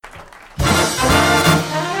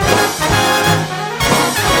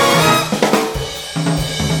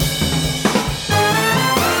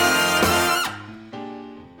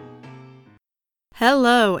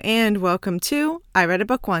Hello and welcome to I Read a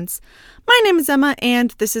Book Once. My name is Emma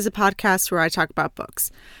and this is a podcast where I talk about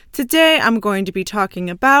books. Today I'm going to be talking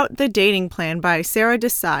about The Dating Plan by Sara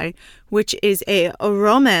Desai, which is a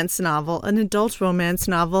romance novel, an adult romance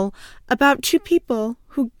novel about two people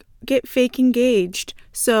who get fake engaged.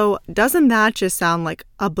 So doesn't that just sound like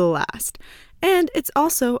a blast? And it's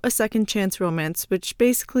also a second chance romance, which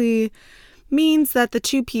basically means that the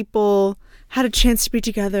two people had a chance to be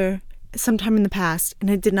together sometime in the past and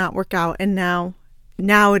it did not work out, and now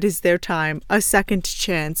it is their time, a second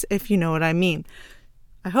chance, if you know what I mean.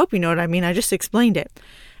 I hope you know what I mean. I just explained it.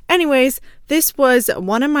 Anyways, this was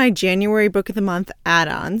one of my January Book of the Month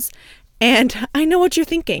add-ons, and I know what you're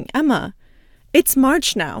thinking, Emma, it's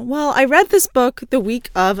March now. Well, I read this book the week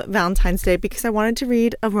of Valentine's Day because I wanted to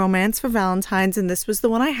read a romance for Valentine's, and this was the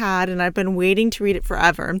one I had, and I've been waiting to read it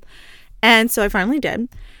forever, and so I finally did.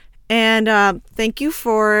 And thank you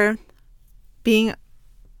for being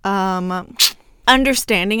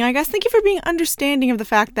understanding, I guess. Thank you for being understanding of the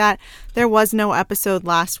fact that there was no episode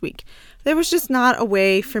last week. There was just not a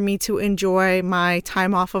way for me to enjoy my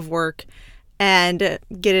time off of work and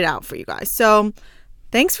get it out for you guys. So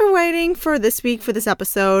thanks for waiting for this week for this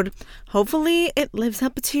episode. Hopefully it lives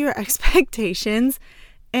up to your expectations.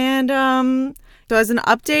 And so as an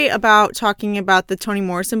update about talking about the Toni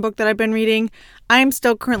Morrison book that I've been reading, I'm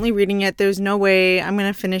still currently reading it. There's no way I'm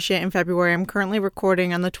going to finish it in February. I'm currently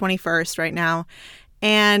recording on the 21st right now,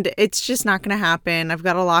 and it's just not going to happen. I've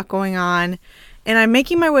got a lot going on, and I'm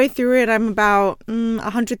making my way through it. I'm about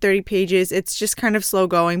 130 pages. It's just kind of slow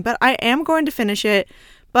going, but I am going to finish it,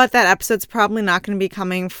 but that episode's probably not going to be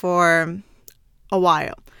coming for a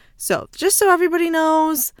while. So just so everybody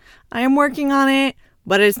knows, I am working on it,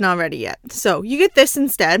 but it's not ready yet. So you get this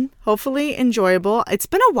instead. Hopefully enjoyable. It's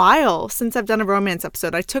been a while since I've done a romance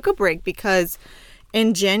episode. I took a break because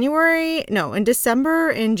in December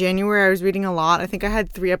and January, I was reading a lot. I think I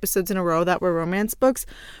had 3 episodes in a row that were romance books,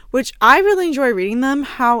 which I really enjoy reading them.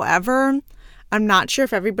 However, I'm not sure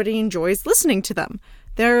if everybody enjoys listening to them.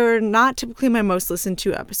 They're not typically my most listened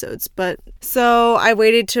to episodes, but so I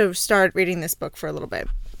waited to start reading this book for a little bit.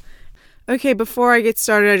 Okay, before I get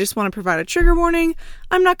started, I just want to provide a trigger warning.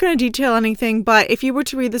 I'm not going to detail anything, but if you were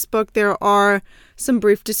to read this book, there are some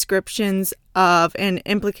brief descriptions of and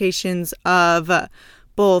implications of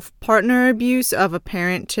both partner abuse of a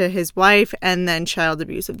parent to his wife and then child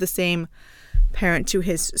abuse of the same parent to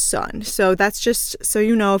his son. So that's just so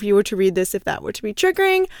you know, if you were to read this, if that were to be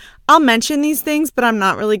triggering, I'll mention these things, but I'm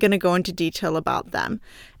not really going to go into detail about them.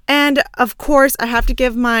 And of course, I have to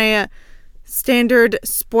give my standard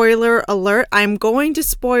spoiler alert. I'm going to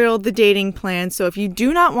spoil The Dating Plan. So if you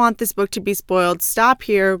do not want this book to be spoiled, stop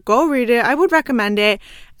here, go read it. I would recommend it,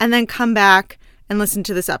 and then come back and listen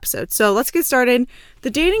to this episode. So let's get started. The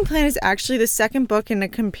Dating Plan is actually the second book in a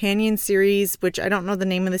companion series, which I don't know the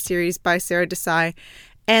name of the series, by Sara Desai.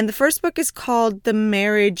 And the first book is called The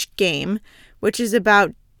Marriage Game, which is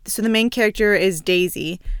about, so the main character is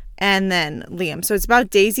Daisy and then Liam. So it's about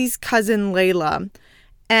Daisy's cousin Layla.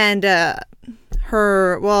 And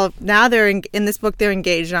now they're in this book, they're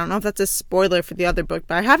engaged. I don't know if that's a spoiler for the other book,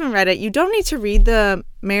 but I haven't read it. You don't need to read The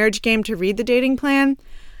Marriage Game to read The Dating Plan.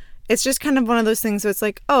 It's just kind of one of those things where it's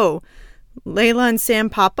like, oh, Layla and Sam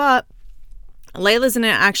pop up. Layla's in it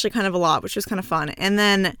actually kind of a lot, which was kind of fun. And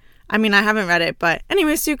then, I haven't read it, but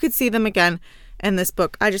anyway, so you could see them again in this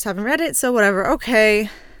book. I just haven't read it, so whatever. Okay.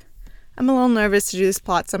 I'm a little nervous to do this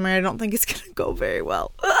plot summary. I don't think it's going to go very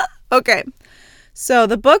well. Okay. So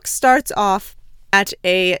the book starts off at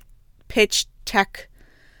a pitch tech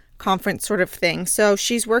conference sort of thing. So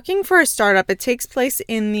she's working for a startup. It takes place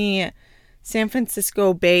in the San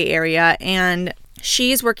Francisco Bay Area, and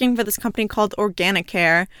she's working for this company called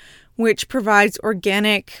Organicare, which provides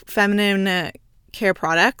organic feminine care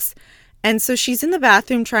products. And so she's in the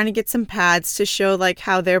bathroom trying to get some pads to show like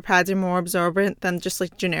how their pads are more absorbent than just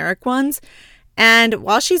like generic ones. And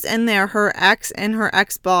while she's in there, her ex and her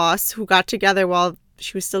ex-boss, who got together while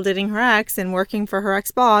she was still dating her ex and working for her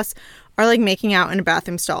ex-boss, are like making out in a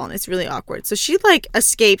bathroom stall, and it's really awkward. So she like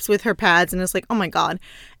escapes with her pads and is like, oh my God.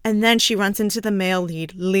 And then she runs into the male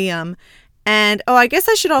lead, Liam. And I guess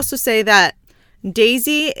I should also say that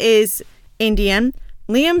Daisy is Indian.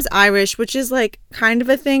 Liam's Irish, which is like kind of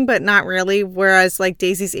a thing, but not really. Whereas like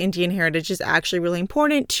Daisy's Indian heritage is actually really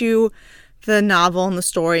important to the novel and the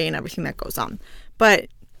story and everything that goes on. But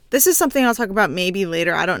this is something I'll talk about maybe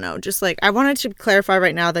later. I don't know. Just like I wanted to clarify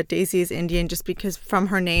right now that Daisy is Indian just because from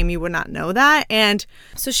her name you would not know that. And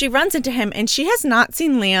so she runs into him, and she has not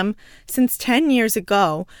seen Liam since 10 years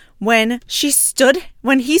ago when he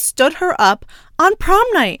stood her up on prom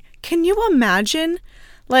night. Can you imagine?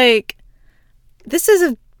 Like, this is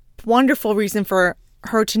a wonderful reason for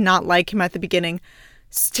her to not like him at the beginning.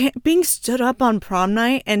 Being stood up on prom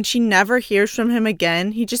night and she never hears from him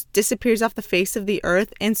again. He just disappears off the face of the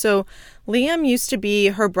earth. And so Liam used to be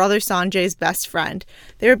her brother Sanjay's best friend.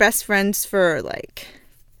 They were best friends for like,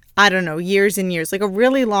 I don't know, years and years, like a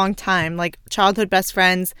really long time, like childhood best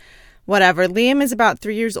friends, whatever. Liam is about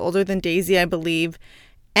 3 years older than Daisy, I believe.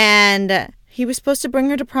 And he was supposed to bring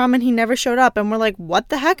her to prom and he never showed up. And we're like, what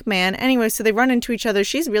the heck, man? Anyway, so they run into each other.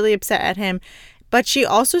 She's really upset at him. But she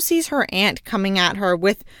also sees her aunt coming at her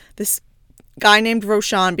with this guy named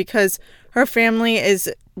Roshan because her family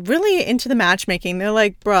is really into the matchmaking. They're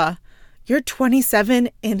like, bruh, you're 27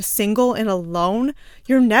 and single and alone.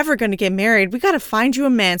 You're never going to get married. We got to find you a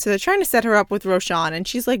man. So they're trying to set her up with Roshan. And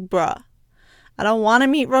she's like, bruh, I don't want to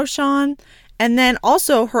meet Roshan. And then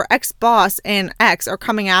also her ex-boss and ex are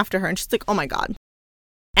coming after her. And she's like, oh my God.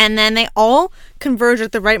 And then they all converge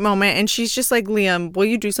at the right moment. And she's just like, Liam, will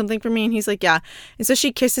you do something for me? And he's like, yeah. And so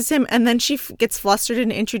she kisses him. And then she gets flustered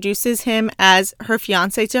and introduces him as her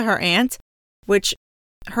fiance to her aunt, which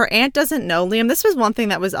her aunt doesn't know Liam. This was one thing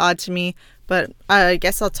that was odd to me, but I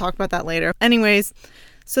guess I'll talk about that later. Anyways,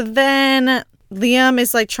 so then Liam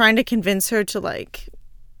is like trying to convince her to like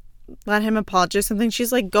let him apologize or something.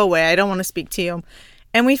 She's like, go away. I don't want to speak to you.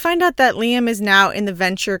 And we find out that Liam is now in the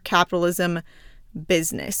venture capitalism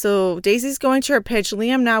business. So Daisy's going to her pitch.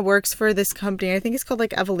 Liam now works for this company. I think it's called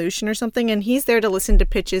like Evolution or something. And he's there to listen to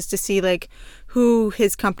pitches to see like who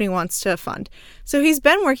his company wants to fund. So he's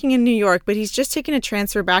been working in New York, but he's just taken a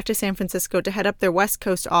transfer back to San Francisco to head up their West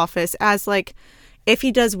Coast office as like, if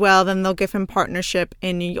he does well, then they'll give him partnership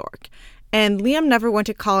in New York. And Liam never went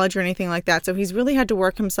to college or anything like that. So he's really had to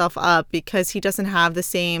work himself up because he doesn't have the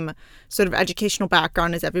same sort of educational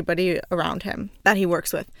background as everybody around him that he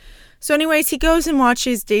works with. So anyways, he goes and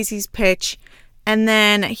watches Daisy's pitch. And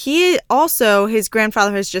then his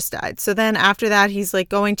grandfather has just died. So then after that, he's like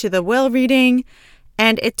going to the will reading.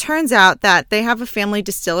 And it turns out that they have a family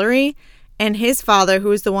distillery. And his father,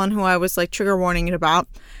 who is the one who I was like trigger warning about,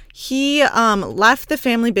 he left the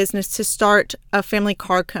family business to start a family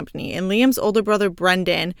car company. And Liam's older brother,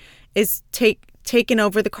 Brendan, is taken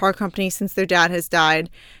over the car company since their dad has died.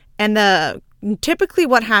 And typically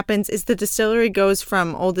what happens is the distillery goes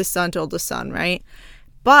from oldest son to oldest son, right?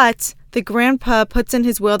 But the grandpa puts in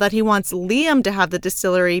his will that he wants Liam to have the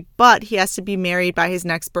distillery, but he has to be married by his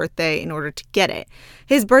next birthday in order to get it.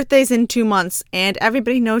 His birthday's in 2 months, and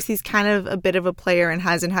everybody knows he's kind of a bit of a player and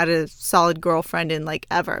hasn't had a solid girlfriend in like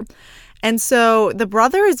ever. And so the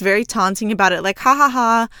brother is very taunting about it, like, ha ha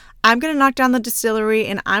ha, I'm going to knock down the distillery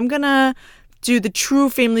and I'm going to do the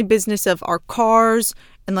true family business of our cars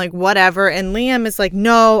and like whatever. And Liam is like,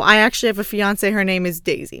 no, I actually have a fiance. Her name is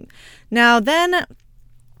Daisy. Now then,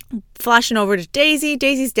 flashing over to Daisy.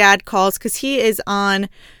 Daisy's dad calls because he is on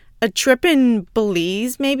a trip in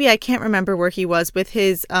Belize, maybe. I can't remember where he was with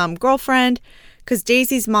his girlfriend because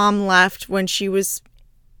Daisy's mom left when she was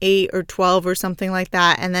 8 or 12 or something like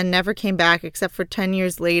that and then never came back except for 10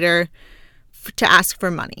 years later to ask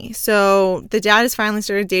for money. So the dad has finally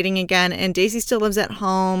started dating again and Daisy still lives at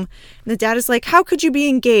home. And the dad is like, how could you be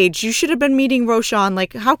engaged? You should have been meeting Roshan.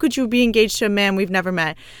 Like, how could you be engaged to a man we've never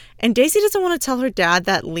met? And Daisy doesn't want to tell her dad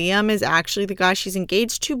that Liam is actually the guy she's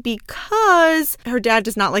engaged to because her dad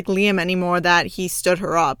does not like Liam anymore, that he stood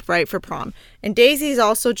her up, right, for prom. And Daisy's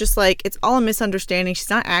also just like, it's all a misunderstanding.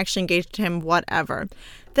 She's not actually engaged to him, whatever.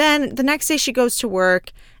 Then the next day she goes to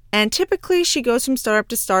work. And typically she goes from startup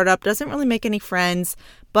to startup, doesn't really make any friends,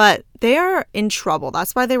 but they are in trouble.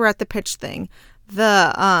 That's why they were at the pitch thing.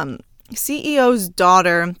 The CEO's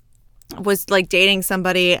daughter was like dating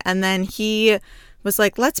somebody, and then he was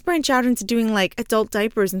like, let's branch out into doing like adult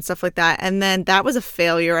diapers and stuff like that. And then that was a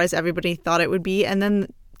failure, as everybody thought it would be. And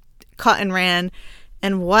then cut and ran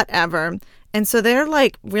and whatever. And so they're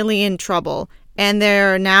like really in trouble. And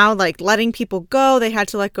they're now like letting people go. They had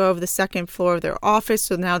to let go of the second floor of their office.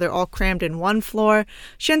 So now they're all crammed in one floor.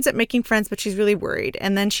 She ends up making friends, but she's really worried.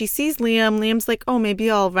 And then she sees Liam. Liam's like, oh, maybe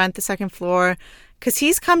I'll rent the second floor. Because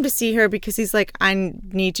he's come to see her because he's like,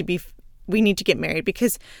 we need to get married.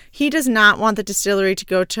 Because he does not want the distillery to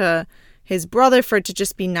go to his brother for it to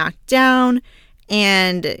just be knocked down.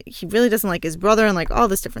 And he really doesn't like his brother and like all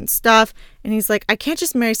this different stuff. And he's like, I can't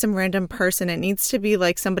just marry some random person. It needs to be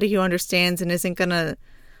like somebody who understands and isn't gonna,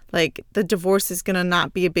 like, the divorce is gonna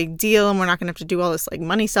not be a big deal and we're not gonna have to do all this like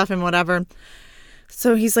money stuff and whatever.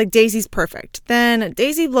 So he's like, Daisy's perfect. Then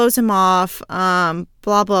Daisy blows him off, blah,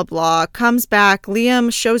 blah, blah, comes back.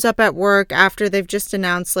 Liam shows up at work after they've just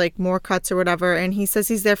announced like more cuts or whatever. And he says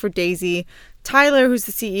he's there for Daisy. Tyler, who's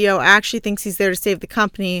the CEO, actually thinks he's there to save the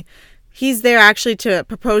company. he's there actually to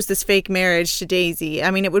propose this fake marriage to Daisy.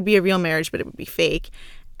 I mean, it would be a real marriage, but it would be fake.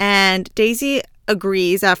 And Daisy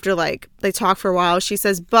agrees after, like, they talk for a while. She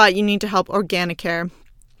says, but you need to help Organicare.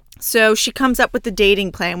 So she comes up with the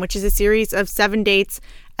dating plan, which is a series of 7 dates,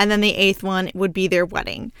 and then the 8th one would be their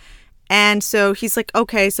wedding. And so he's like,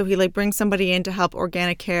 okay, so he like brings somebody in to help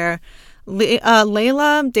Organicare.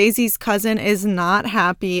 Layla, Daisy's cousin, is not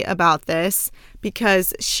happy about this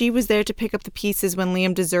because she was there to pick up the pieces when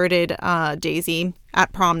Liam deserted Daisy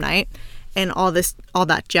at prom night and all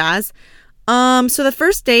that jazz. So the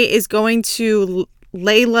first date is going to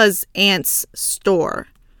Layla's aunt's store.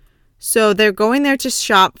 So they're going there to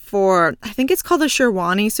shop for, I think it's called a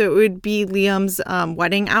Sherwani. So it would be Liam's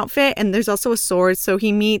wedding outfit. And there's also a sword. So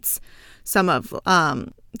he meets some of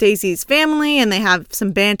Daisy's family and they have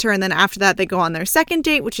some banter. And then after that, they go on their second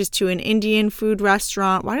date, which is to an Indian food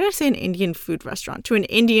restaurant. Why did I say an Indian food restaurant? To an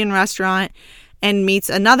Indian restaurant, and meets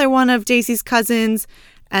another one of Daisy's cousins.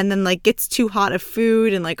 And then, like, gets too hot of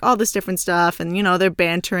food and, like, all this different stuff. And, you know, they're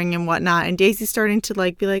bantering and whatnot. And Daisy's starting to,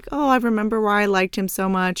 like, be like, oh, I remember why I liked him so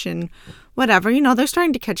much and whatever. You know, they're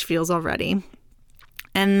starting to catch feels already.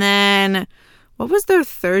 And then, what was their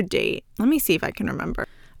third date? Let me see if I can remember.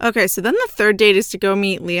 Okay, so then the third date is to go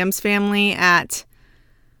meet Liam's family at,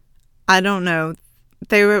 I don't know.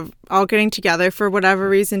 They were all getting together for whatever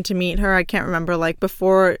reason to meet her. I can't remember, like,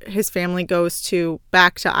 before his family goes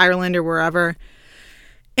back to Ireland or wherever.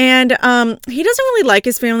 And he doesn't really like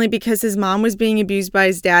his family because his mom was being abused by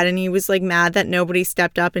his dad, and he was like mad that nobody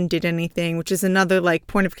stepped up and did anything, which is another like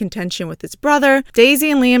point of contention with his brother. Daisy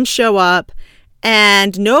and Liam show up,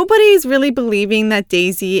 and nobody's really believing that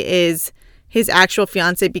Daisy is his actual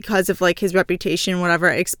fiance because of like his reputation, whatever,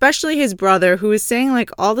 especially his brother, who is saying like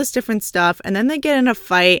all this different stuff. And then they get in a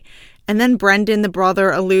fight, and then Brendan, the brother,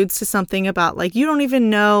 alludes to something about like, you don't even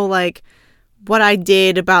know like what I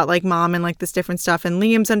did about like mom and like this different stuff. And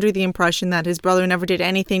Liam's under the impression that his brother never did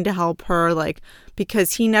anything to help her, like,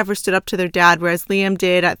 because he never stood up to their dad, whereas Liam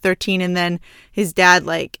did at 13. And then his dad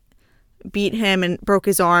like beat him and broke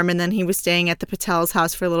his arm, and then he was staying at the Patel's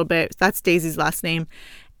house for a little bit. That's Daisy's last name.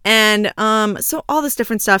 And so all this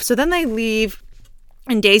different stuff. So then they leave,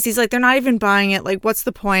 and Daisy's like, they're not even buying it. Like, what's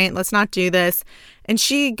the point? Let's not do this. And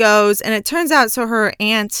she goes, and it turns out, so her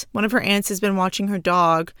aunt, one of her aunts, has been watching her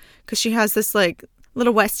dog because she has this like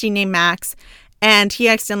little Westie named Max, and he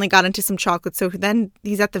accidentally got into some chocolate. So then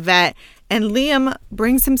he's at the vet, and Liam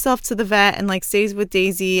brings himself to the vet and like stays with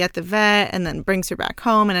Daisy at the vet, and then brings her back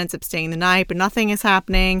home and ends up staying the night, but nothing is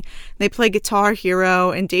happening. They play Guitar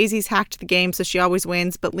Hero, and Daisy's hacked the game, so she always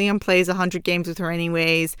wins, but Liam plays 100 games with her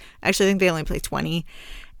anyways. Actually, I think they only play 20,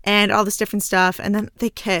 and all this different stuff. And then they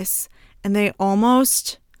kiss, and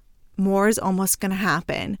more is almost gonna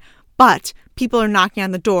happen, but people are knocking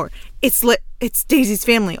on the door. It's Daisy's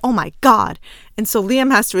family. Oh my God. And so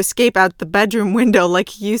Liam has to escape out the bedroom window like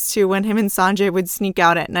he used to when him and Sanjay would sneak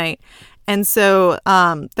out at night. And so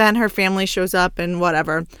then her family shows up and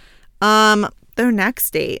whatever. Their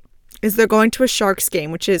next date is they're going to a Sharks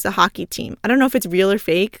game, which is a hockey team. I don't know if it's real or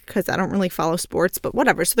fake because I don't really follow sports, but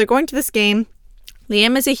whatever. So they're going to this game.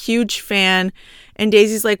 Liam is a huge fan, and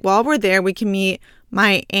Daisy's like, while we're there, we can meet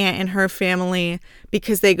my aunt and her family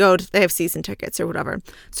because they have season tickets or whatever.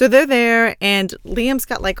 So they're there, and Liam's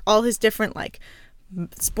got like all his different like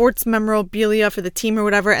sports memorabilia for the team or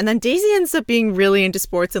whatever. And then Daisy ends up being really into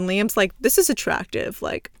sports, and Liam's like, this is attractive.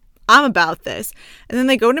 Like, I'm about this. And then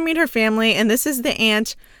they go to meet her family, and this is the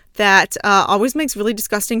aunt that always makes really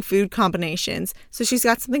disgusting food combinations. So she's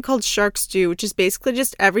got something called shark stew, which is basically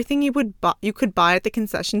just everything you could buy at the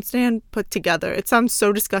concession stand put together. It sounds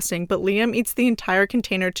so disgusting, but Liam eats the entire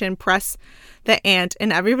container to impress the aunt,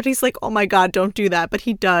 and everybody's like, oh my God, don't do that, but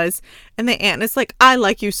he does. And the aunt is like, I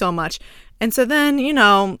like you so much. And so then, you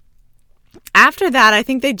know, after that, I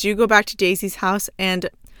think they do go back to Daisy's house, and,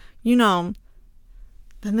 you know,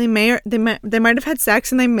 then they might have had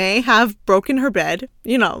sex, and they may have broken her bed,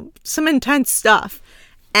 you know, some intense stuff.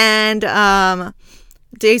 And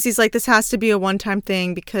Daisy's like, this has to be a one-time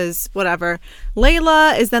thing because whatever.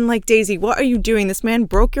 Layla is then like, Daisy, what are you doing? This man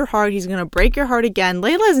broke your heart. He's going to break your heart again.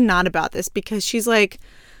 Layla is not about this because she's like,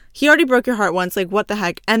 he already broke your heart once. Like, what the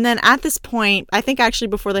heck? And then at this point, I think actually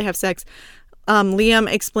before they have sex, Liam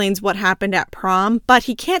explains what happened at prom, but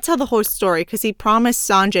he can't tell the whole story because he promised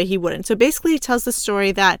Sanjay he wouldn't. So basically he tells the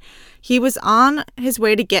story that he was on his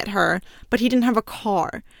way to get her, but he didn't have a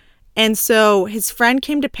car. And so his friend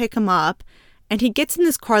came to pick him up, and he gets in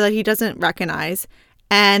this car that he doesn't recognize.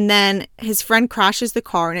 And then his friend crashes the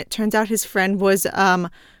car, and it turns out his friend was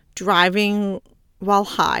driving while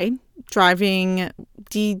high, driving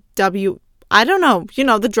DW, I don't know, you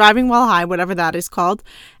know, the driving while high, whatever that is called.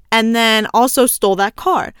 and then also stole that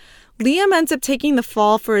car. Liam ends up taking the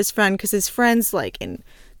fall for his friend because his friend's like in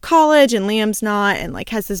college and Liam's not, and like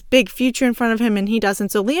has this big future in front of him and he doesn't.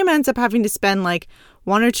 So Liam ends up having to spend like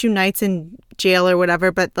 1 or 2 nights in jail or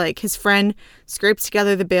whatever, but like his friend scrapes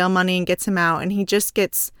together the bail money and gets him out, and he just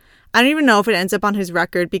gets, I don't even know if it ends up on his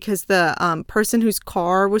record because the person whose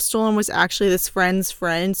car was stolen was actually this friend's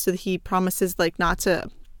friend, so he promises like not to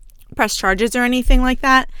press charges or anything like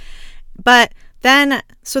that. But then,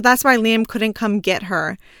 so that's why Liam couldn't come get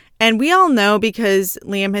her. And we all know, because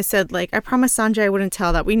Liam has said, like, I promised Sanjay I wouldn't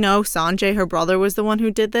tell that. We know Sanjay, her brother, was the one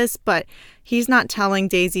who did this, but he's not telling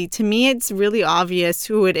Daisy. To me, it's really obvious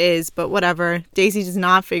who it is, but whatever. Daisy does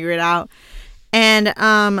not figure it out. And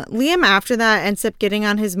Liam, after that, ends up getting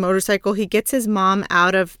on his motorcycle. He gets his mom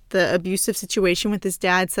out of the abusive situation with his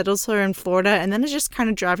dad, settles her in Florida, and then is just kind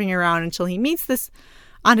of driving around until he meets this,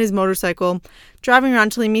 on his motorcycle, driving around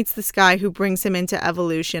until he meets this guy who brings him into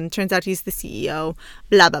Evolution. Turns out he's the CEO,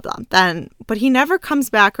 blah, blah, blah. But he never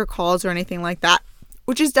comes back or calls or anything like that,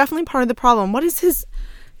 which is definitely part of the problem. What is his,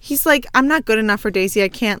 he's like, I'm not good enough for Daisy. I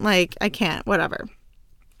can't, whatever.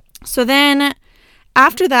 So then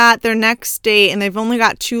after that, their next date, and they've only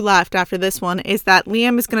got 2 left after this one, is that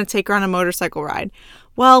Liam is going to take her on a motorcycle ride.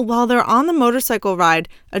 Well, while they're on the motorcycle ride,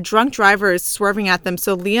 a drunk driver is swerving at them.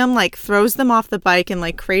 So Liam like throws them off the bike and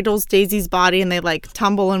like cradles Daisy's body, and they like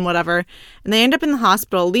tumble and whatever. And they end up in the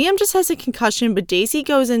hospital. Liam just has a concussion, but Daisy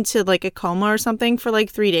goes into like a coma or something for like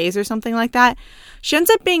 3 days or something like that. She ends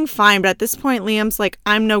up being fine, but at this point Liam's like,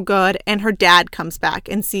 I'm no good. And her dad comes back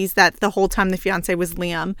and sees that the whole time the fiance was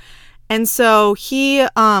Liam. And so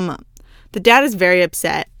the dad is very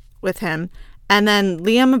upset with him. And then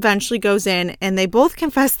Liam eventually goes in and they both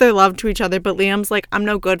confess their love to each other. But Liam's like, I'm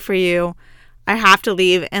no good for you. I have to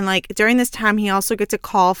leave. And like during this time, he also gets a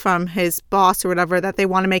call from his boss or whatever that they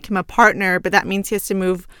want to make him a partner. But that means he has to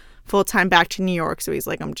move full time back to New York. So he's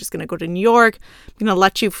like, I'm just going to go to New York. I'm going to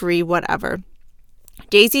let you free, whatever.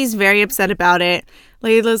 Daisy's very upset about it.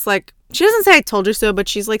 Layla's like, she doesn't say I told you so, but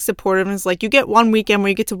she's like supportive and is like, you get 1 weekend where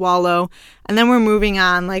you get to wallow and then we're moving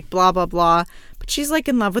on, like blah, blah, blah. But she's like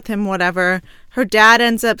in love with him, whatever. Her dad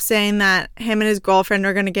ends up saying that him and his girlfriend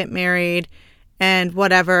are going to get married and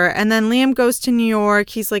whatever. And then Liam goes to New York.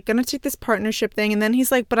 He's like going to take this partnership thing. And then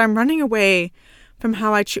he's like, but I'm running away from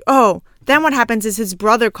how I choose. Oh, then what happens is his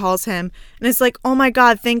brother calls him and it's like, oh my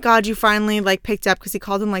God, thank God you finally like picked up, because he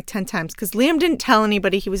called him like 10 times because Liam didn't tell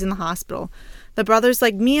anybody he was in the hospital. The brother's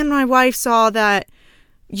like, me and my wife saw that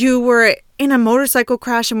you were in a motorcycle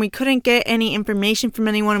crash and we couldn't get any information from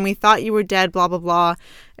anyone and we thought you were dead, blah, blah, blah.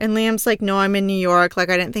 And Liam's like, no, I'm in New York. Like,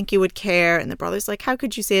 I didn't think you would care. And the brother's like, how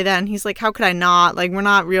could you say that? And he's like, how could I not? Like, we're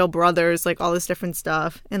not real brothers, like all this different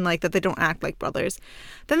stuff. And like that they don't act like brothers.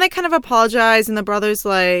 Then they kind of apologize and the brother's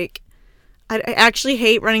like, I actually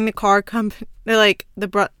hate running the car company. They're like,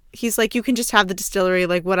 he's like, you can just have the distillery,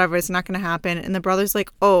 like whatever, it's not going to happen. And the brother's like,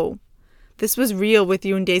 oh, this was real with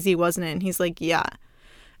you and Daisy, wasn't it? And he's like, yeah.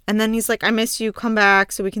 And then he's like, I miss you, come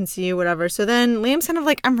back so we can see you, whatever. So then Liam's kind of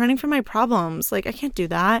like, I'm running from my problems. Like, I can't do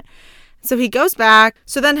that. So he goes back.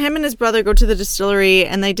 So then him and his brother go to the distillery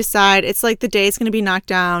and they decide it's like the day it's going to be knocked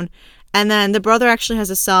down. And then the brother actually has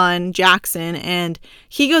a son, Jackson, and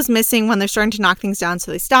he goes missing when they're starting to knock things down.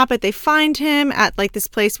 So they stop it. They find him at like this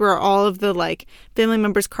place where all of the like family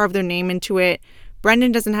members carve their name into it.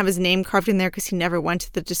 Brendan doesn't have his name carved in there because he never went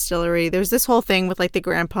to the distillery. There's this whole thing with like the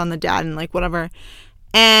grandpa and the dad and like whatever.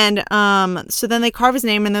 And so then they carve his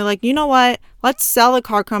name and they're like, you know what? Let's sell the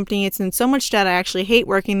car company. It's in so much debt. I actually hate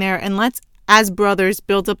working there. And let's, as brothers,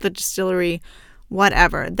 build up the distillery,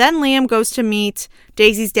 whatever. Then Liam goes to meet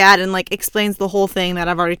Daisy's dad and like explains the whole thing that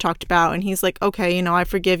I've already talked about. And he's like, okay, you know, I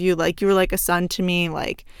forgive you. Like, you were like a son to me.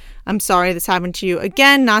 Like, I'm sorry this happened to you.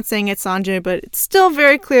 Again, not saying it's Sanjay, but it's still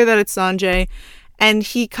very clear that it's Sanjay. And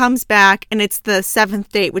he comes back and it's the 7th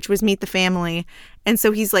date, which was meet the family. And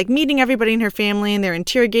so he's like meeting everybody in her family and they're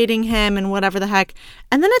interrogating him and whatever the heck.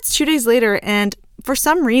 And then it's 2 days later and for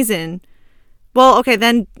some reason, well, okay,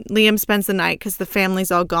 then Liam spends the night because the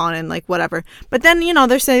family's all gone and like whatever. But then, you know,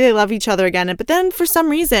 they're saying they love each other again. But then for some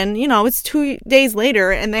reason, you know, it's 2 days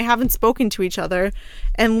later and they haven't spoken to each other.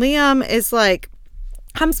 And Liam is like,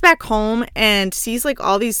 comes back home and sees like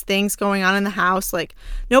all these things going on in the house. Like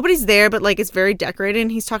nobody's there, but like it's very decorated.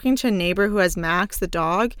 And he's talking to a neighbor who has Max, the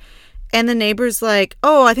dog. And the neighbor's like,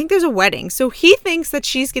 oh, I think there's a wedding. So he thinks that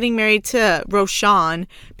she's getting married to Roshan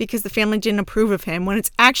because the family didn't approve of him, when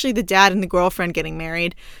it's actually the dad and the girlfriend getting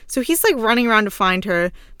married. So he's like running around to find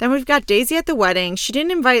her. Then we've got Daisy at the wedding. She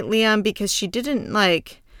didn't invite Liam because she didn't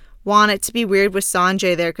like want it to be weird with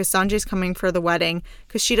Sanjay there because Sanjay's coming for the wedding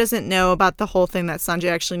because she doesn't know about the whole thing that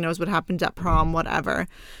Sanjay actually knows what happened at prom, whatever.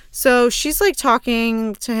 So she's like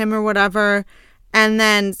talking to him or whatever, and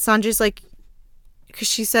then Sanjay's like, because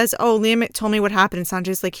she says, oh, Liam told me what happened, and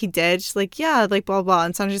Sanjay's like, he did? She's like, yeah, like blah, blah,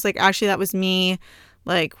 and Sanjay's like, actually, that was me,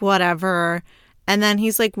 like whatever. And then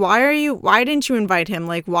he's like, why didn't you invite him?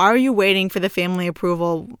 Like, why are you waiting for the family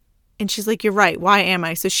approval? And she's like, you're right. Why am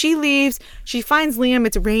I? So she leaves. She finds Liam.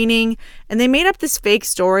 It's raining. And they made up this fake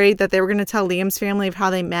story that they were going to tell Liam's family of how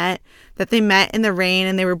they met. That they met in the rain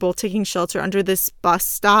and they were both taking shelter under this bus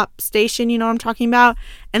stop station. You know what I'm talking about?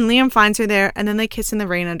 And Liam finds her there. And then they kiss in the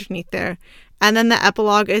rain underneath there. And then the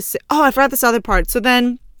epilogue is, oh, I forgot this other part. So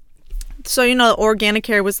the organic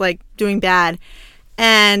hair was like doing bad.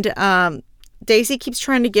 And Daisy keeps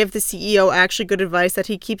trying to give the CEO actually good advice that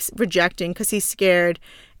he keeps rejecting because he's scared.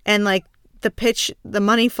 And like the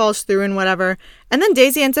money falls through and whatever. And then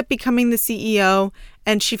Daisy ends up becoming the CEO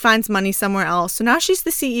and she finds money somewhere else. So now she's the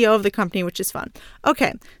CEO of the company, which is fun.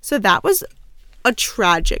 Okay, so that was a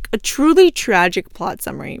truly tragic plot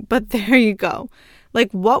summary. But there you go.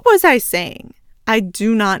 Like, what was I saying? I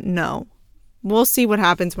do not know. We'll see what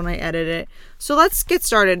happens when I edit it. So let's get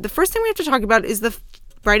started. The first thing we have to talk about is the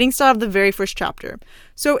writing style of the very first chapter.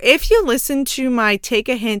 So if you listen to my Take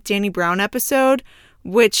a Hint Danny Brown episode,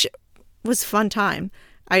 which was a fun time.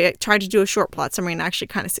 I tried to do a short plot summary and actually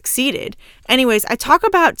kind of succeeded. Anyways, I talk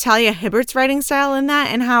about Talia Hibbert's writing style in that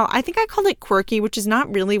and how I think I called it quirky, which is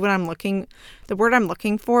not really the word I'm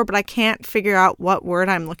looking for, but I can't figure out what word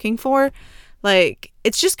I'm looking for. Like,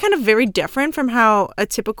 it's just kind of very different from how a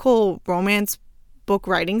typical romance book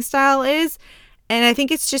writing style is. And I think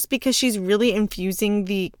it's just because she's really infusing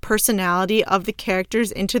the personality of the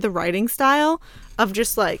characters into the writing style of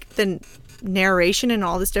just like the narration and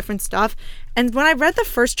all this different stuff. And when I read the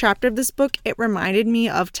first chapter of this book, it reminded me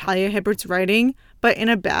of Talia Hibbert's writing, but in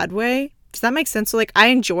a bad way. Does that make sense? So like, I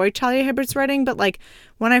enjoy Talia Hibbert's writing, but like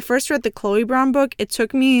when I first read the Chloe Brown book, it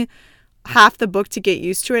took me half the book to get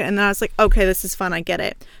used to it. And then I was like, okay, this is fun. I get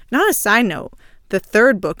it. Now, on a side note, the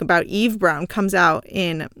third book about Eve Brown comes out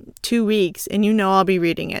in 2 weeks, and I'll be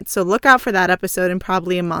reading it. So look out for that episode in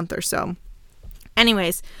probably a month or so.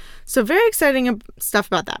 Anyways, so very exciting stuff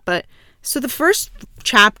about that. But so the first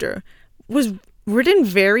chapter was written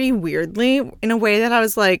very weirdly in a way that I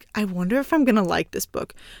was like, I wonder if I'm going to like this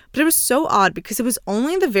book. But it was so odd because it was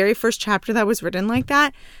only the very first chapter that was written like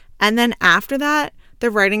that. And then after that,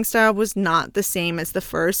 the writing style was not the same as the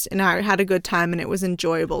first. And I had a good time and it was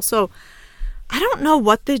enjoyable. So I don't know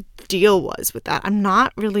what the deal was with that. I'm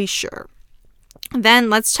not really sure. Then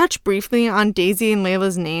let's touch briefly on Daisy and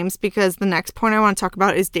Layla's names because the next point I want to talk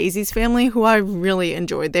about is Daisy's family, who I really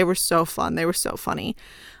enjoyed. They were so fun. They were so funny.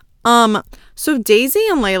 So Daisy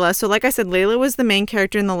and Layla, so like I said, Layla was the main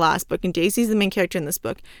character in the last book and Daisy's the main character in this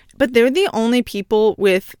book. But they're the only people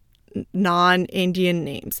with non-Indian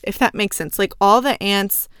names, if that makes sense. Like all the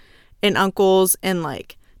aunts and uncles and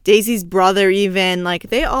like Daisy's brother even, like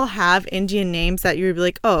they all have Indian names that you'd be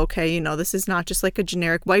like, oh, okay, this is not just like a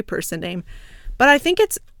generic white person name. But I think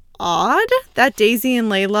it's odd that Daisy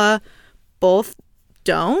and Layla both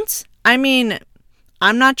don't. I mean,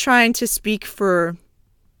 I'm not trying to speak for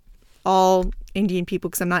all Indian people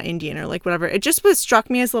because I'm not Indian or like whatever. It just struck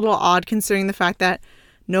me as a little odd considering the fact that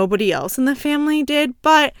nobody else in the family did.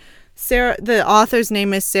 But Sarah, the author's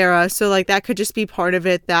name is Sarah. So like that could just be part of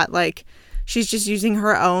it that like she's just using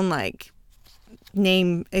her own like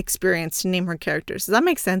name experience to name her characters. Does that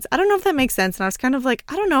make sense? I don't know if that makes sense. And I was kind of like,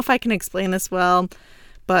 I don't know if I can explain this well,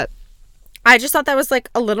 but I just thought that was like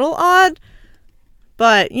a little odd.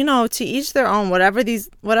 But, to each their own, whatever the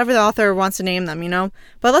author wants to name them,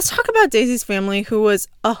 But let's talk about Daisy's family, who was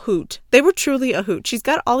a hoot. They were truly a hoot. She's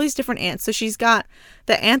got all these different aunts. So she's got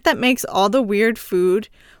the aunt that makes all the weird food,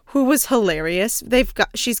 who was hilarious.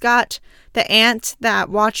 She's got the aunt that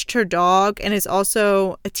watched her dog and is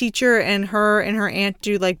also a teacher, and her aunt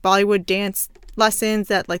do like Bollywood dance lessons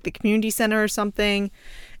at like the community center or something.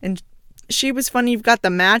 And she was funny. You've got the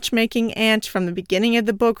matchmaking aunt from the beginning of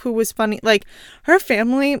the book who was funny. Like her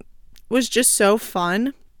family was just so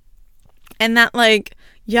fun. And that like,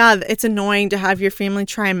 yeah, it's annoying to have your family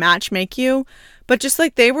try and matchmake you, but just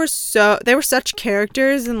like they were such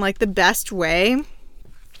characters in like the best way.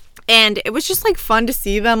 And it was just like fun to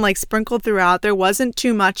see them like sprinkled throughout. There wasn't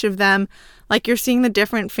too much of them. Like you're seeing the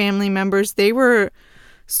different family members. They were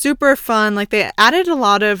super fun. Like they added a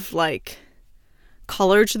lot of like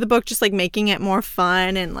color to the book, just like making it more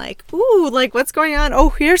fun and like, ooh, like what's going on? Oh,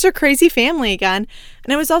 here's her crazy family again.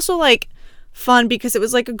 And it was also like fun because it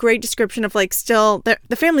was like a great description of like still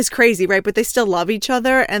the family's crazy, right? But they still love each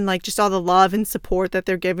other, and like just all the love and support that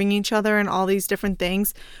they're giving each other and all these different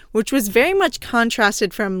things, which was very much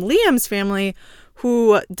contrasted from Liam's family,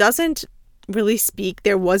 who doesn't really speak.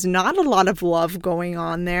 There was not a lot of love going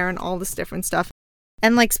on there and all this different stuff.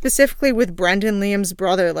 And like specifically with Brendan, Liam's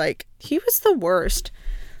brother, like he was the worst.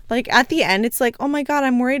 Like at the end, it's like, oh my God,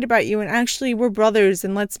 I'm worried about you. And actually we're brothers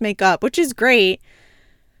and let's make up, which is great.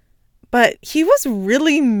 But he was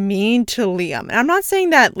really mean to Liam. And I'm not saying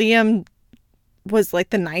that Liam was like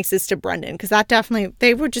the nicest to Brendan, because that definitely,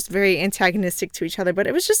 they were just very antagonistic to each other. But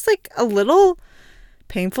it was just like a little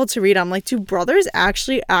painful to read. I'm like, do brothers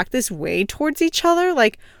actually act this way towards each other?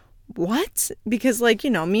 Like, what? Because like, you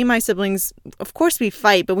know, me and my siblings, of course we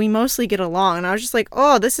fight, but we mostly get along. And I was just like,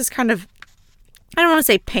 oh, this is kind of, I don't want to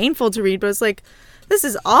say painful to read, but it's like, this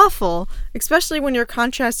is awful, especially when you're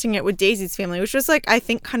contrasting it with Daisy's family, which was like, I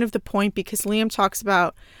think kind of the point, because Liam talks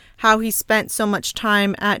about how he spent so much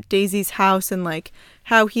time at Daisy's house and like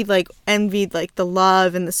how he like envied like the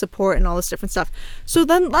love and the support and all this different stuff. So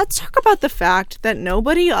then let's talk about the fact that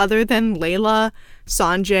nobody other than Layla,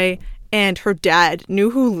 Sanjay, and her dad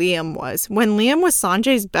knew who Liam was. When Liam was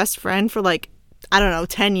Sanjay's best friend for like, I don't know,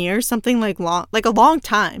 10 years, something like a long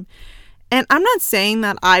time. And I'm not saying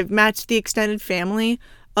that I've matched the extended family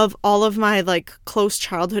of all of my like close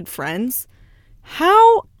childhood friends.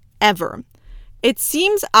 However, it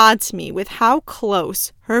seems odd to me with how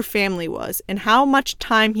close her family was and how much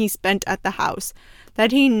time he spent at the house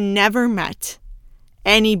that he never met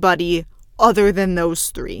anybody other than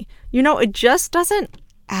those three. You know, it just doesn't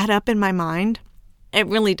add up in my mind. It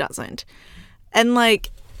really doesn't. And like,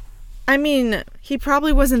 I mean, he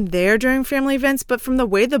probably wasn't there during family events, but from the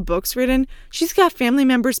way the book's written, she's got family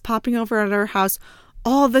members popping over at her house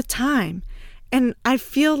all the time. And I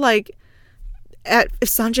feel like if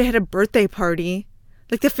Sanjay had a birthday party,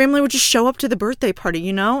 like the family would just show up to the birthday party,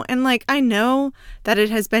 you know? And like, I know that it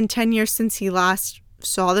has been 10 years since he last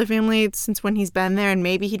saw the family, since when he's been there, and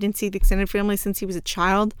maybe he didn't see the extended family since he was a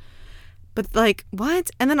child. But like, what?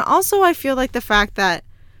 And then also I feel like the fact that,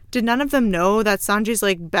 did none of them know that Sanjay's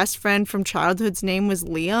like best friend from childhood's name was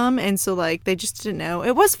Liam? And so like they just didn't know.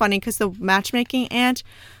 It was funny because the matchmaking aunt,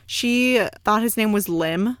 she thought his name was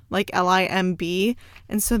Lim, like Limb.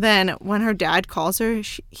 And so then when her dad calls her,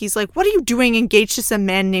 he's like, what are you doing engaged to some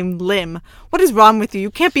man named Lim? What is wrong with you?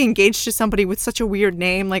 You can't be engaged to somebody with such a weird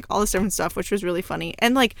name, like all this different stuff, which was really funny.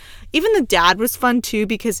 And like even the dad was fun too,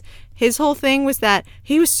 because his whole thing was that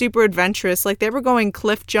he was super adventurous. Like they were going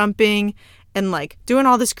cliff jumping and like doing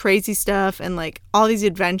all this crazy stuff and like all these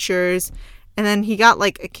adventures. And then he got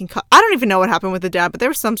like I don't even know what happened with the dad, but there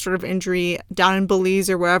was some sort of injury down in Belize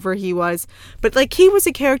or wherever he was. But like he was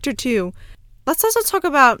a character too. Let's also talk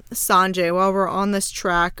about Sanjay while we're on this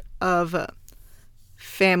track of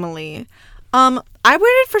family. I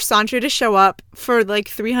waited for Sanjay to show up for like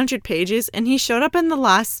 300 pages, and he showed up in the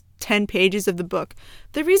last 10 pages of the book.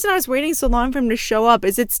 The reason I was waiting so long for him to show up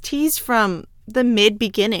is it's teased from the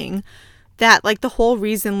mid-beginning that like the whole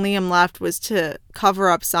reason Liam left was to cover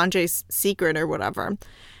up Sanjay's secret or whatever.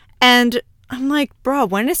 And I'm like, bro,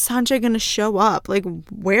 when is Sanjay going to show up? Like,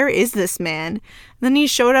 where is this man? And then he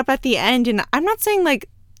showed up at the end, and I'm not saying like,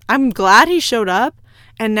 I'm glad he showed up.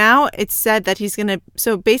 And now it's said that he's going to,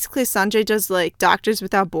 so basically Sanjay does like Doctors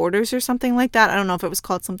Without Borders or something like that. I don't know if it was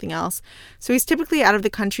called something else. So he's typically out of the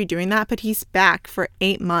country doing that, but he's back for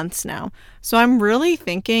 8 months now. So I'm really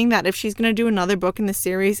thinking that if she's going to do another book in the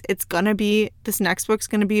series, it's going to be, this next book's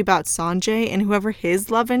going to be about Sanjay and whoever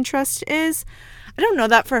his love interest is. I don't know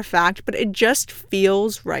that for a fact, but it just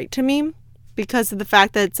feels right to me because of the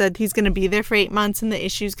fact that it said he's going to be there for 8 months and the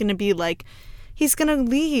issue's going to be like, he's going to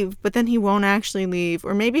leave, but then he won't actually leave.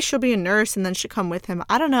 Or maybe she'll be a nurse and then she'll come with him.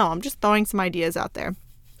 I don't know. I'm just throwing some ideas out there.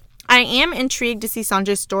 I am intrigued to see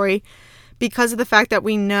Sanjay's story because of the fact that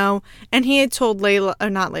we know, and he had told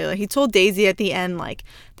he told Daisy at the end, like,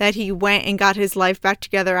 that he went and got his life back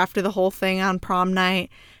together after the whole thing on prom night.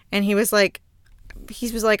 And he was like,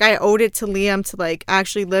 I owed it to Liam to, like,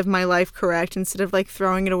 actually live my life correct instead of, like,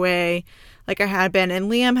 throwing it away like I had been.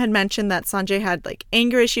 And Liam had mentioned that Sanjay had like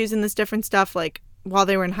anger issues and this different stuff like while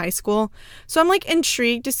they were in high school. So I'm like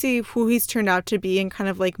intrigued to see who he's turned out to be and kind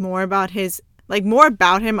of like more about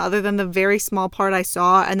him other than the very small part I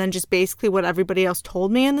saw and then just basically what everybody else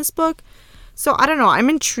told me in this book. So I don't know. I'm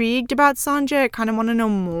intrigued about Sanjay. I kind of want to know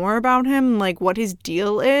more about him, like what his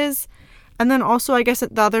deal is. And then also I guess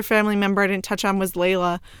the other family member I didn't touch on was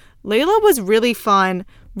Layla. Layla was really fun,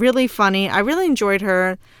 really funny. I really enjoyed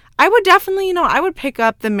her. I would definitely, I would pick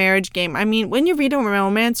up The Marriage Game. I mean, when you read a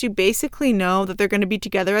romance, you basically know that they're going to be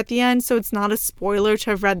together at the end, so it's not a spoiler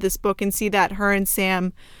to have read this book and see that her and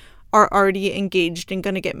Sam are already engaged and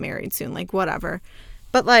going to get married soon, like, whatever.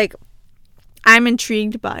 But, like, I'm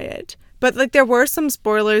intrigued by it. But, like, there were some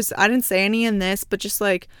spoilers. I didn't say any in this, but just,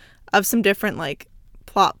 like, of some different, like,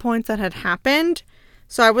 plot points that had happened.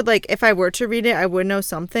 So I would, like, if I were to read it, I would know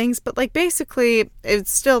some things. But, like, basically,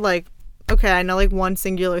 it's still, like, okay, I know, like, one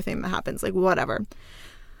singular thing that happens. Like, whatever.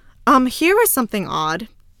 Here is something odd.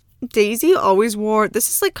 Daisy always wore, this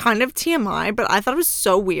is, like, kind of TMI, but I thought it was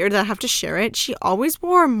so weird that I have to share it. She always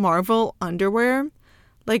wore Marvel underwear.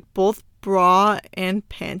 Like, both bra and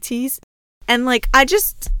panties. And, like,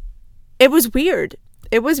 it was weird.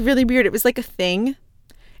 It was really weird. It was, like, a thing.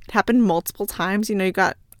 It happened multiple times. You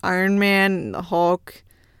got Iron Man, the Hulk,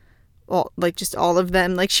 like, just all of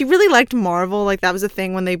them. Like, she really liked Marvel. Like, that was a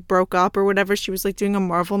thing when they broke up or whatever. She was, like, doing a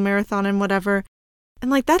Marvel marathon and whatever.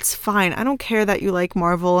 And, like, that's fine. I don't care that you like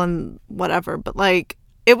Marvel and whatever. But, like,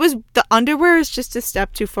 the underwear is just a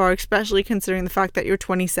step too far, especially considering the fact that you're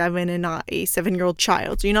 27 and not a 7-year-old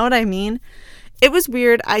child. You know what I mean? It was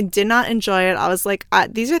weird. I did not enjoy it. I was like,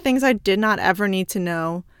 these are things I did not ever need to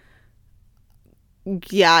know.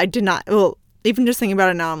 Yeah, I did not. Well, even just thinking about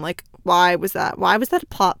it now, I'm like, why was that? Why was that a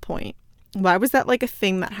plot point? Why was that, like, a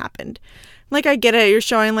thing that happened? Like, I get it. You're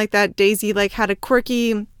showing, like, that Daisy, like, had a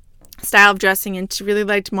quirky style of dressing and she really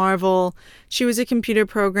liked Marvel. She was a computer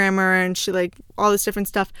programmer and she, like, all this different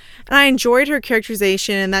stuff. And I enjoyed her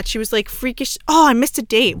characterization and that she was, like, freakish. Oh, I missed a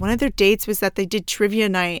date. One of their dates was that they did trivia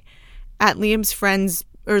night at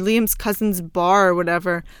Liam's cousin's bar or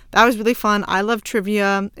whatever. That was really fun. I love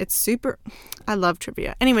trivia. I love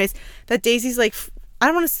trivia. Anyways, that Daisy's, like,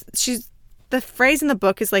 the phrase in the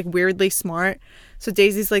book is, like, weirdly smart. So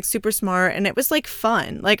Daisy's, like, super smart and it was, like,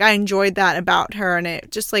 fun. Like, I enjoyed that about her and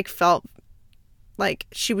it just, like, felt like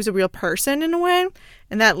she was a real person in a way.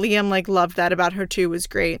 And that Liam, like, loved that about her too was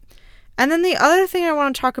great. And then the other thing I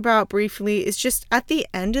want to talk about briefly is just at the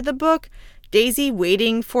end of the book, Daisy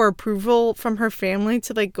waiting for approval from her family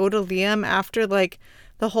to, like, go to Liam after, like,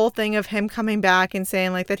 the whole thing of him coming back and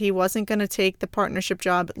saying, like, that he wasn't going to take the partnership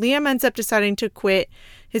job. Liam ends up deciding to quit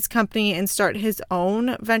his company and start his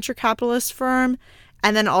own venture capitalist firm,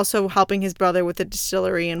 and then also helping his brother with the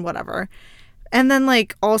distillery and whatever. And then,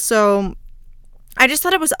 like, also, I just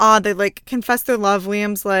thought it was odd. They, like, confessed their love.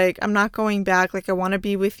 Liam's like, I'm not going back. Like, I want to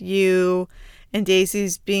be with you. And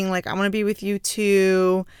Daisy's being like, I want to be with you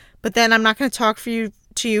too. But then I'm not going to talk to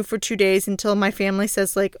you for 2 days until my family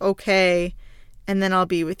says, like, okay, and then I'll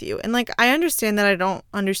be with you. And, like, I understand that I don't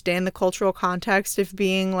understand the cultural context of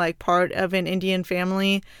being, like, part of an Indian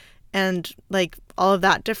family and, like, all of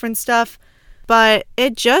that different stuff. But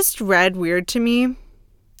it just read weird to me.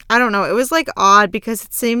 I don't know. It was, like, odd because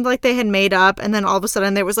it seemed like they had made up and then all of a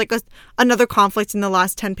sudden there was, like, another conflict in the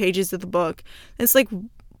last 10 pages of the book. And it's like,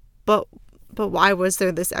 but why was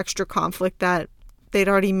there this extra conflict that they'd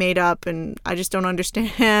already made up? And I just don't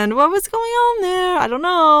understand what was going on there. I don't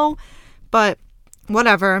know. But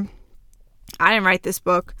whatever. I didn't write this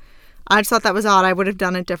book. I just thought that was odd. I would have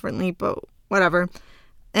done it differently, but whatever.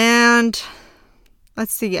 And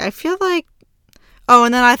let's see. I feel like... Oh,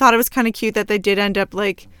 and then I thought it was kind of cute that they did end up,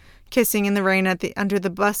 like, kissing in the rain under the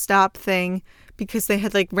bus stop thing because they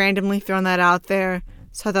had, like, randomly thrown that out there.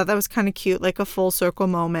 So I thought that was kind of cute, like a full circle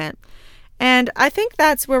moment. And I think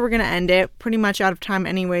that's where we're going to end it. Pretty much out of time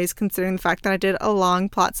anyways, considering the fact that I did a long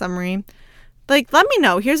plot summary. Like, let me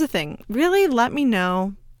know. Here's the thing. Really, let me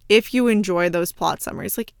know if you enjoy those plot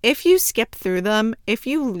summaries. Like, if you skip through them, if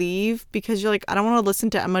you leave because you're like, I don't want to listen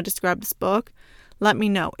to Emma describe this book, let me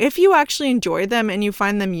know. If you actually enjoy them and you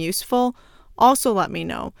find them useful, also let me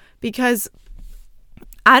know. Because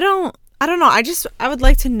I don't know. I would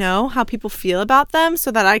like to know how people feel about them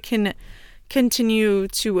so that I can continue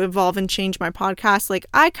to evolve and change my podcast. Like,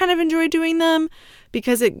 I kind of enjoy doing them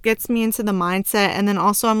because it gets me into the mindset. And then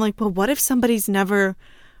also I'm like, well, what if somebody's never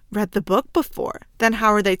read the book before? Then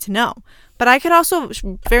how are they to know? But I could also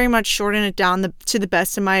very much shorten it down to the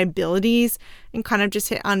best of my abilities and kind of just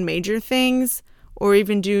hit on major things, or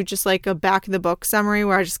even do just like a back of the book summary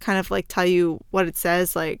where I just kind of like tell you what it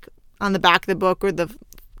says, like on the back of the book or the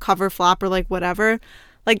cover flap or like whatever.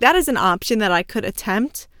 Like, that is an option that I could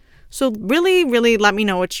attempt. So really, really let me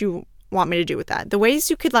know what you want me to do with that. The ways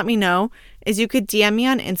you could let me know is you could DM me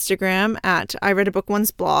on Instagram at I Read a Book Once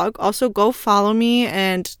blog. Also, go follow me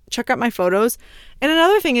and check out my photos. And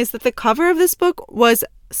another thing is that the cover of this book was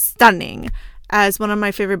stunning, as one of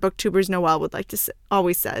my favorite booktubers, Noelle, would like to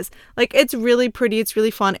always says. Like, it's really pretty. It's really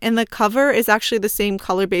fun. And the cover is actually the same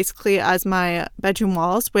color basically as my bedroom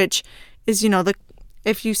walls, which is, you know,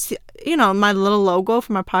 if you see, my little logo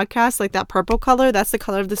for my podcast, like that purple color, that's the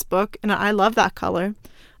color of this book. And I love that color.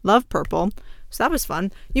 Love purple. So that was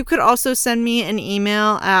fun. You could also send me an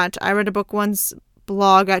email at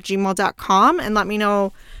ireadabookOnceblog@gmail.com and let me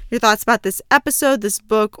know your thoughts about this episode, this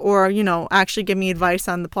book, or, actually give me advice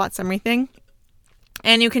on the plot summary thing.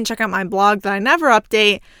 And you can check out my blog that I never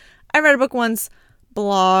update,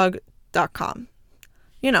 ireadabookOnceblog.com.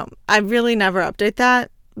 I really never update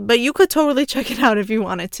that, but you could totally check it out if you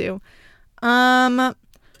wanted to.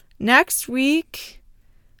 Next week,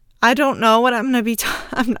 I don't know what I'm going to be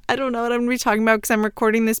talking about because I'm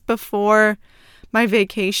recording this before my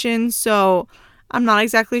vacation, so I'm not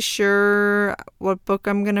exactly sure what book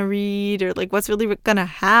I'm going to read or like what's really going to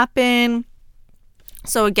happen.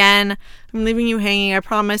 So again, I'm leaving you hanging. I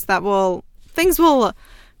promise that things will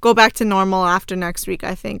go back to normal after next week,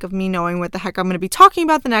 I think, of me knowing what the heck I'm going to be talking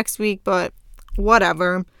about the next week, but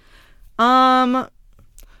whatever.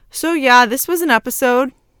 So yeah, this was an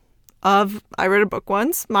episode of I Read a Book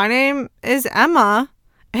Once. My name is Emma,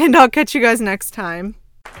 and I'll catch you guys next time.